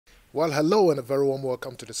Well, hello and a very warm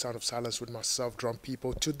welcome to the Sound of Silence with myself,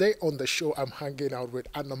 DrumPIPO. Today on the show, I'm hanging out with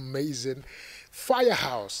an amazing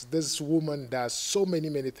firehouse. This woman does so many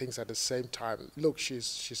things at the same time. Look,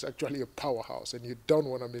 she's actually a powerhouse, and you don't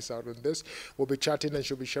want to miss out on this. We'll be chatting, and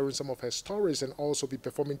she'll be sharing some of her stories, and also be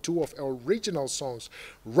performing two of her original songs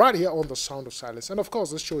right here on the Sound of Silence. And of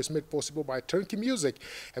course, this show is made possible by Turnkey Music,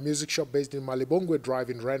 a music shop based in Malibongwe Drive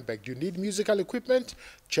in Randburg. You need musical equipment?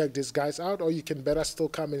 Check these guys out, or you can better still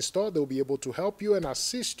come in store. They'll be able to help you and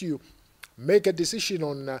assist you make a decision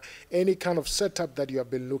on any kind of setup that you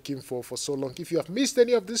have been looking for so long. If you have missed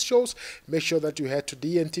any of these shows, make sure that you head to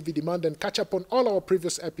DNTV Demand and catch up on all our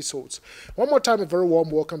previous episodes. One more time, a very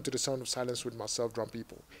warm welcome to the Sound of Silence with myself,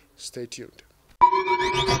 DrumPIPO. Stay tuned.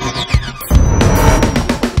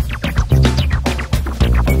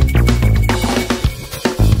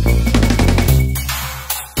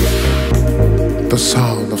 The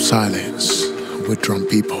Sound of Silence with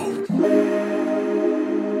DrumPIPO.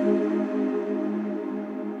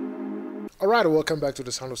 Alright, welcome back to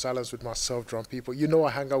the Sound of Silence with myself, DrumPIPO. You know I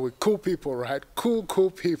hang out with cool people, right? Cool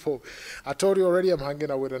people. I told you already I'm hanging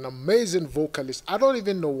out with an amazing vocalist. I don't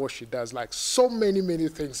even know what she does. Like so many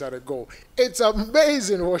things at a go. It's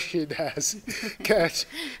amazing what she does. Kat,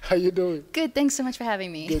 how you doing? Good, thanks so much for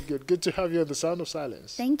having me. Good to have you on the Sound of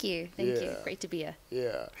Silence. Thank you. Great to be here.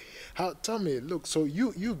 Yeah. Tell me, look, so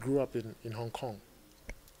you grew up in Hong Kong.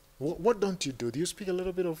 What don't you do? Do you speak a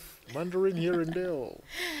little bit of Mandarin here and there? Or,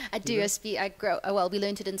 I do. Well, we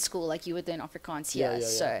learned it in school, like you would learn Afrikaans here. Yeah.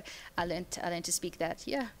 So I learned to speak that.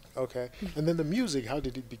 Yeah. Okay. And then the music, how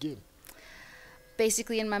did it begin?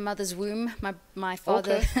 Basically, in my mother's womb, my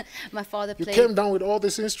father, okay. my father played. You came down with all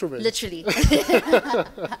these instruments. Literally.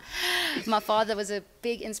 My father was a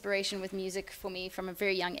big inspiration with music for me from a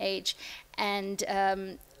very young age, and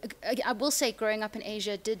I will say growing up in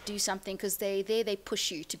Asia did do something, because they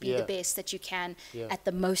push you to be the best that you can at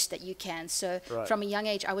the most that you can. So from a young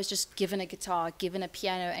age, I was just given a guitar, given a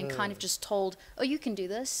piano, and kind of just told, oh, you can do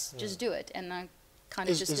this, just do it. And I kind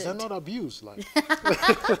of just did. Is that not abuse? Like?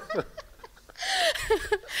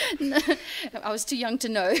 No, I was too young to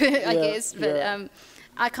know, I guess. But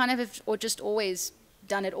I kind of have just always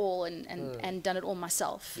done it all and done it all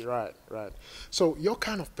myself. Right. So your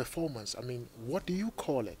kind of performance, I mean, what do you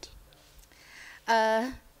call it?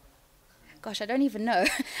 Gosh, I don't even know.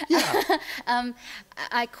 Yeah.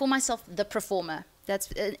 I call myself the performer.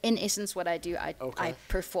 That's in essence what I do. I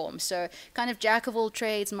perform. So kind of jack of all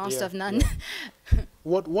trades, master of none. Yeah.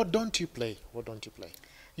 What don't you play?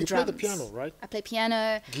 You play the piano, right? I play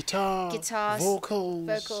piano, guitar,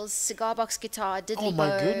 vocals, cigar box guitar, diddly oh my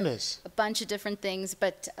goodness, a bunch of different things.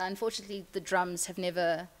 But unfortunately, the drums have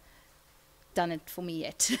never done it for me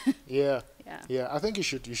yet. Yeah. I think you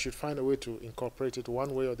should find a way to incorporate it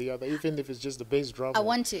one way or the other, even if it's just the bass drum. I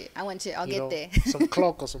want to. I'll get there. Some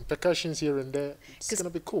clock or some percussions here and there. It's gonna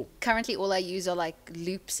be cool. Currently, all I use are like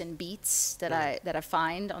loops and beats that I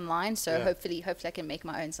find online. So hopefully I can make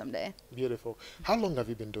my own someday. Beautiful. How long have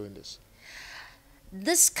you been doing this?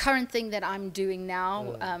 This current thing that I'm doing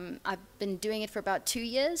now, I've been doing it for about 2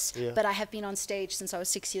 years, but I have been on stage since I was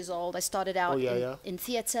 6 years old. I started out in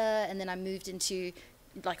theatre, and then I moved into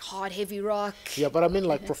like hard, heavy rock. Yeah, but I mean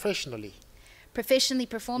like professionally. Professionally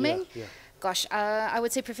performing? Yeah. Gosh, I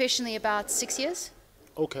would say professionally about 6 years.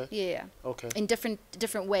 Okay. Yeah. Okay. In different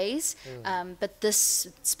ways, but this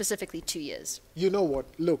specifically 2 years. You know what?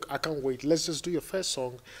 Look, I can't wait. Let's just do your first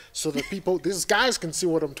song so that people, these guys can see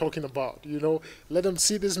what I'm talking about. You know, let them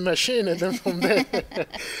see this machine, and then from there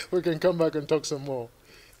we can come back and talk some more.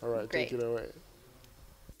 All right, great. Take it away.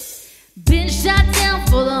 Been shot down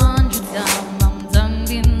for the 100th time. I'm done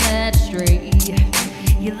being led astray.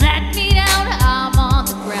 You let me down. I'm on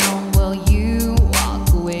the ground. Well, you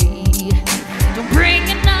walk away. Don't bring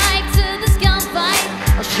a knife to this gunfight.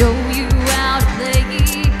 I'll show you how to play.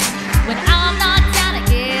 When I'm not down, I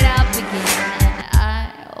get up again. And I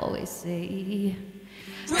always say,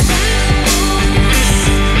 throw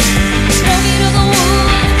me to the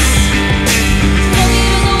woods. Throw me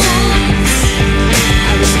to the woods.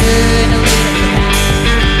 I was good to lead up the path.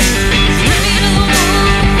 Throw me to the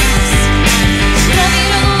woods. Throw me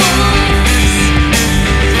to the woods.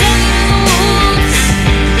 Throw me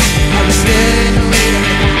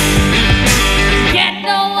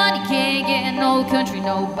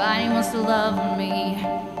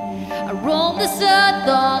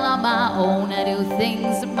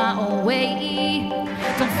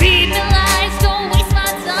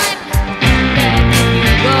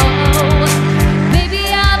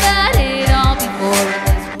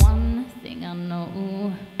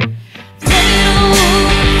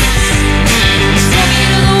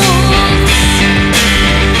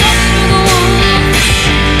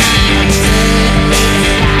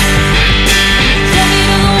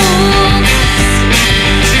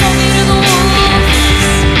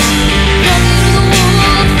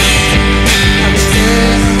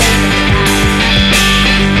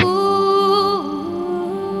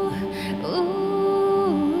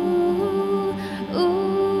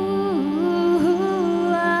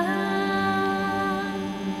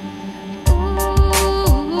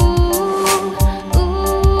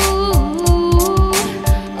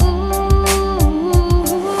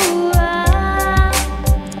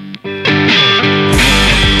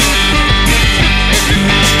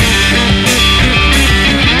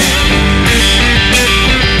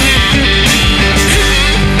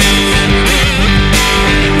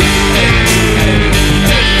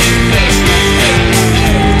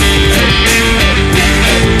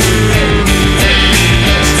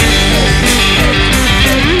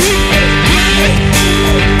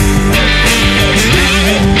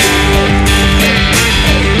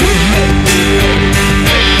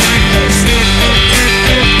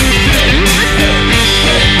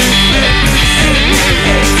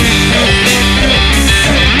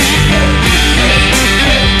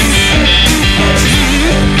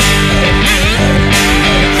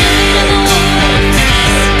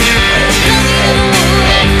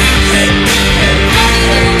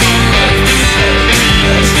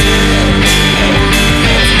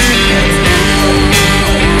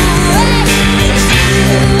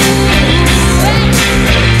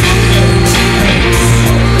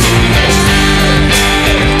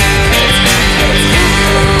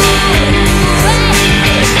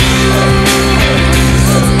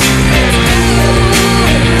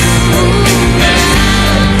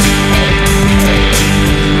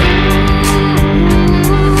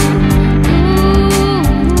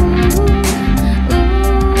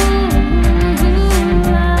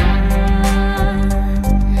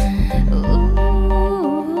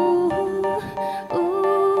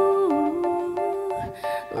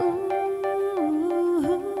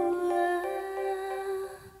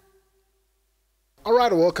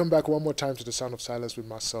right, welcome back one more time to the Sound of Silence with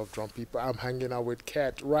myself, DrumPIPO. I'm hanging out with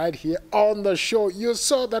Kat right here on the show. You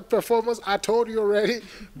saw that performance. I told you already.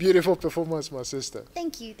 Beautiful performance, my sister.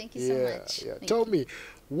 Thank you so much. Yeah. Tell me,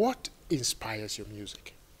 what inspires your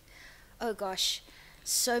music? Oh gosh,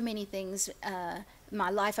 so many things. My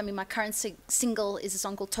life, I mean, my current single is a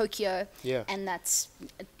song called Tokyo. Yeah. And that's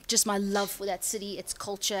just my love for that city, its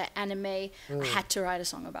culture, anime. I had to write a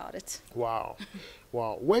song about it. Wow.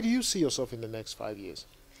 Wow. Where do you see yourself in the next 5 years?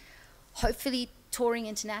 Hopefully touring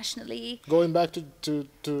internationally. Going back to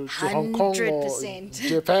Hong Kong or 100%.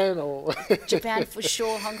 Japan or Japan for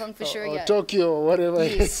sure, Hong Kong for sure, or yeah. Tokyo or whatever.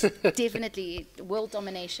 Yes, definitely. World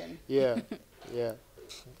domination. Yeah, yeah.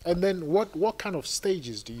 And then what kind of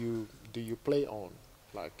stages do you play on?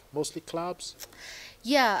 Like mostly clubs?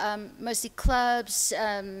 Yeah, mostly clubs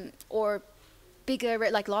or bigger,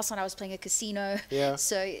 like last night I was playing a casino. Yeah.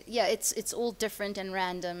 So yeah, it's all different and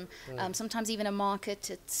random. Sometimes even a market.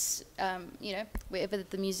 It's you know, wherever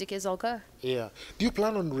the music is, I'll go. Yeah. Do you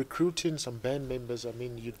plan on recruiting some band members? I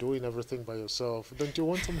mean, you're doing everything by yourself. Don't you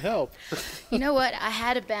want some help? You know what? I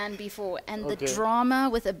had a band before, and the drama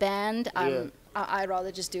with a band, I'd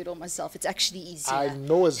rather just do it all myself. It's actually easier. I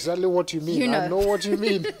know exactly what you mean. You know. I know what you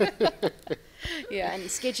mean. Yeah, and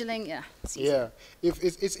scheduling, yeah, it's easier. Yeah. If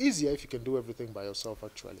it's easier if you can do everything by yourself,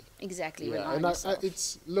 actually. Exactly. Yeah. Rely on And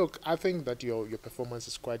yourself. look, I think that your performance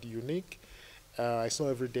is quite unique. It's not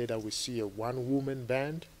every day that we see a one-woman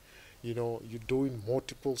band. You know, you're doing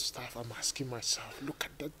multiple stuff. I'm asking myself, look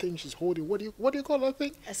at that thing she's holding. What do you call that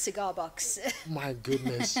thing? A cigar box. My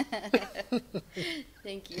goodness.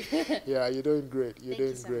 Thank you. Yeah, you're doing great. You're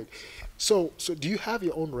doing so great. So do you have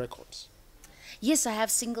your own records? Yes, I have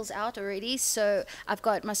singles out already. So I've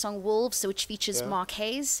got my song Wolves, which features Mark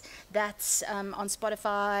Hayes. That's on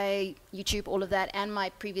Spotify, YouTube, all of that, and my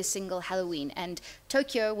previous single Halloween. And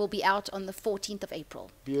Tokyo will be out on the 14th of April.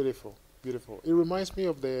 Beautiful, beautiful. It reminds me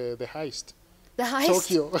of the heist. The Heist?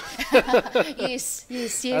 Tokyo. Yes.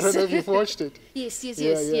 I don't know if you've watched it. Yes.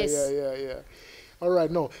 Yeah. All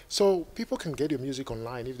right, no. So people can get your music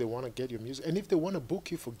online if they want to get your music, and if they want to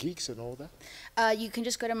book you for gigs and all that. You can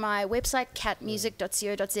just go to my website,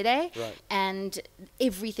 catmusic.co.za, and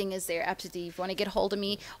everything is there, absolutely. If you want to get hold of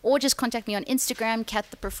me, or just contact me on Instagram, Cat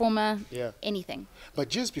the Performer, anything. But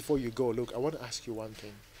just before you go, look, I want to ask you one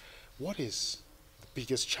thing. What is the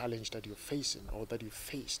biggest challenge that you're facing, or that you've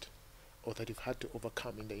faced, or that you've had to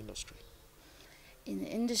overcome in the industry? In the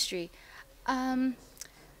industry?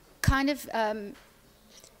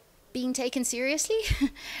 Being taken seriously.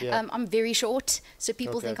 I'm very short, so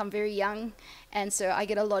people think I'm very young, and so I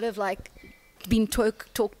get a lot of like being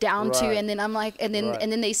talked down to, and then I'm like, and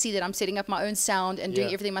then they see that I'm setting up my own sound and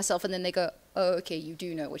doing everything myself, and then they go, oh, okay, you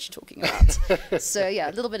do know what you're talking about. So yeah,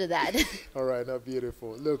 a little bit of that. All right, now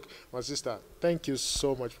beautiful. Look, my sister, thank you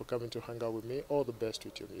so much for coming to hang out with me. All the best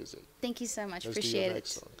with your music. Thank you so much. Let's Appreciate do your it.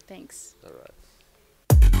 next song. Thanks. All right.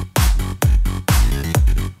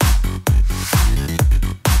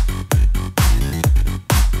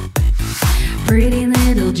 Pretty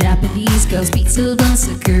little Japanese girls, pizza buns,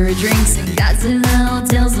 Sakura drinks, and Godzilla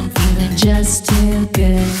hotels. I'm feeling just too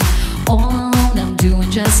good. All alone, I'm doing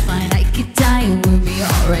just fine. I could die, it would be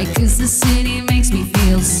alright, 'cause the city makes me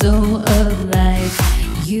feel so alive.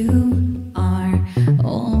 You are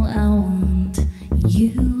all I want.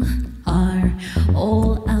 You are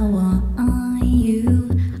all I want. You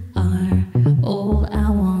are all I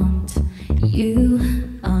want. You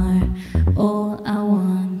are all I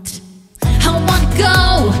want. I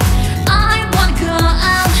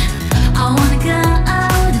wanna go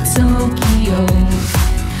out to Tokyo.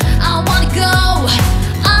 I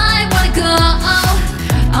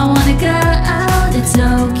wanna go out to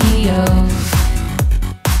Tokyo.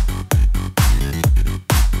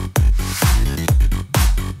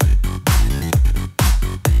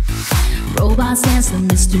 Robots dance the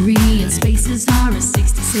mystery, and space is horror.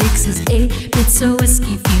 66 is 8-bit, so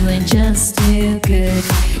whiskey, feeling just too good.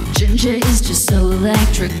 Ginger is just so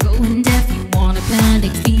electric, going deaf, you wanna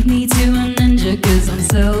panic. Feed me to a ninja, 'cause I'm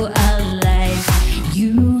so alive.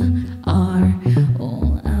 You are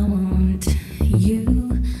all I want.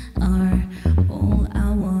 You are all I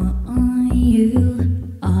want. You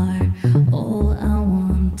are all I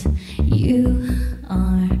want. You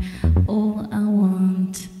are all I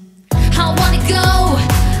want. I wanna go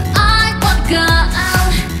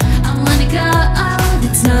out to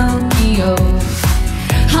Tokyo.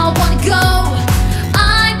 I wanna go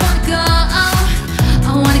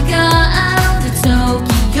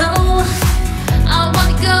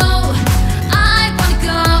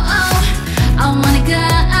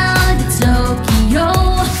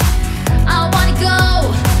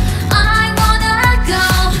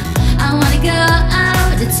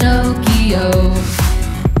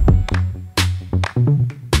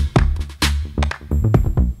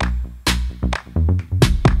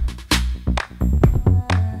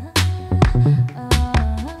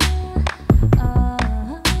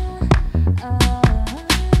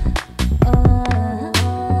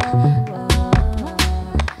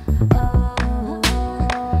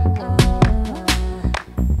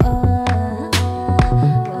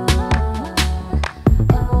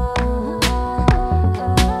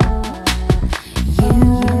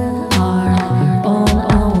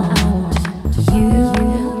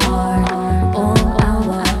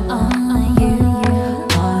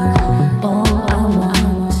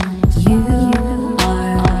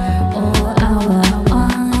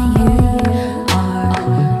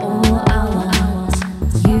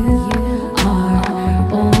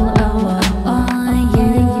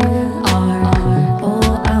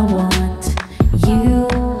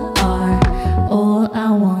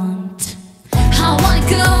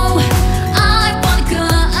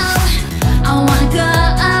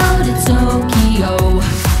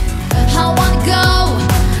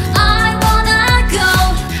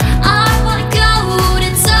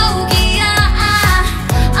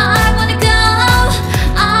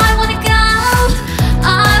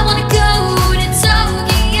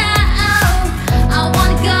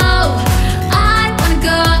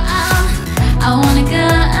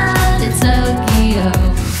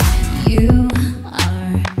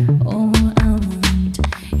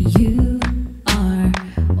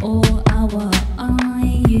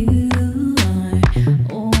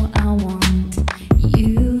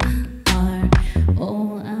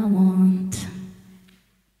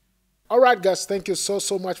right, guys, thank you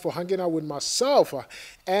so much for hanging out with myself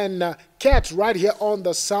and Kat right here on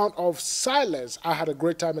the Sound of Silence. I had a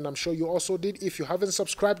great time, and I'm sure you also did. If you haven't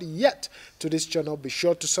subscribed yet to this channel, be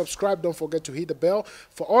sure to subscribe. Don't forget to hit the bell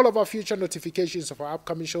for all of our future notifications of our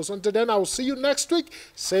upcoming shows. Until then, I will see you next week,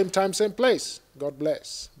 same time, same place. God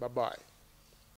bless. Bye-bye.